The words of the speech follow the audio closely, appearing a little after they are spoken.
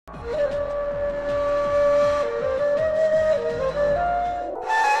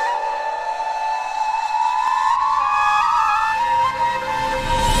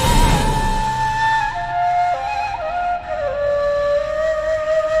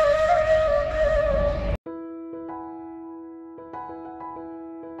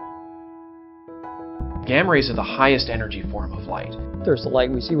Gamma rays are the highest energy form of light. There's the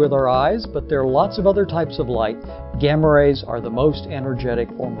light we see with our eyes, but there are lots of other types of light. Gamma rays are the most energetic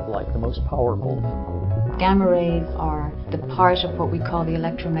form of light, the most powerful. Gamma rays are the part of what we call the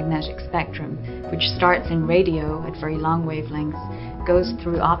electromagnetic spectrum, which starts in radio at very long wavelengths, goes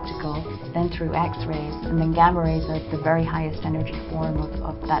through optical, then through X-rays, and then gamma rays are the very highest energy form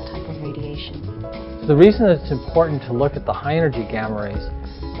of that type of radiation. The reason it's important to look at the high energy gamma rays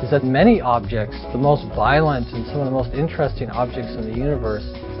is that many objects, the most violent and some of the most interesting objects in the universe,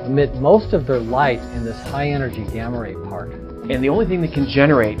 emit most of their light in this high energy gamma ray part. And the only thing that can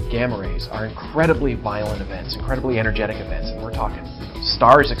generate gamma rays are incredibly violent events, incredibly energetic events. And we're talking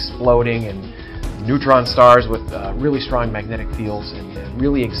stars exploding and neutron stars with really strong magnetic fields and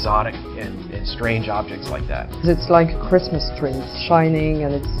really exotic and strange objects like that. It's like a Christmas tree. It's shining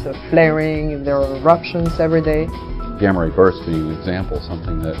and it's flaring, and there are eruptions every day. Gamma ray bursts being an example,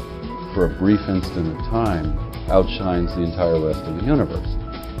 something that for a brief instant of time outshines the entire rest of the universe.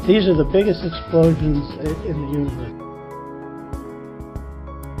 These are the biggest explosions in the universe.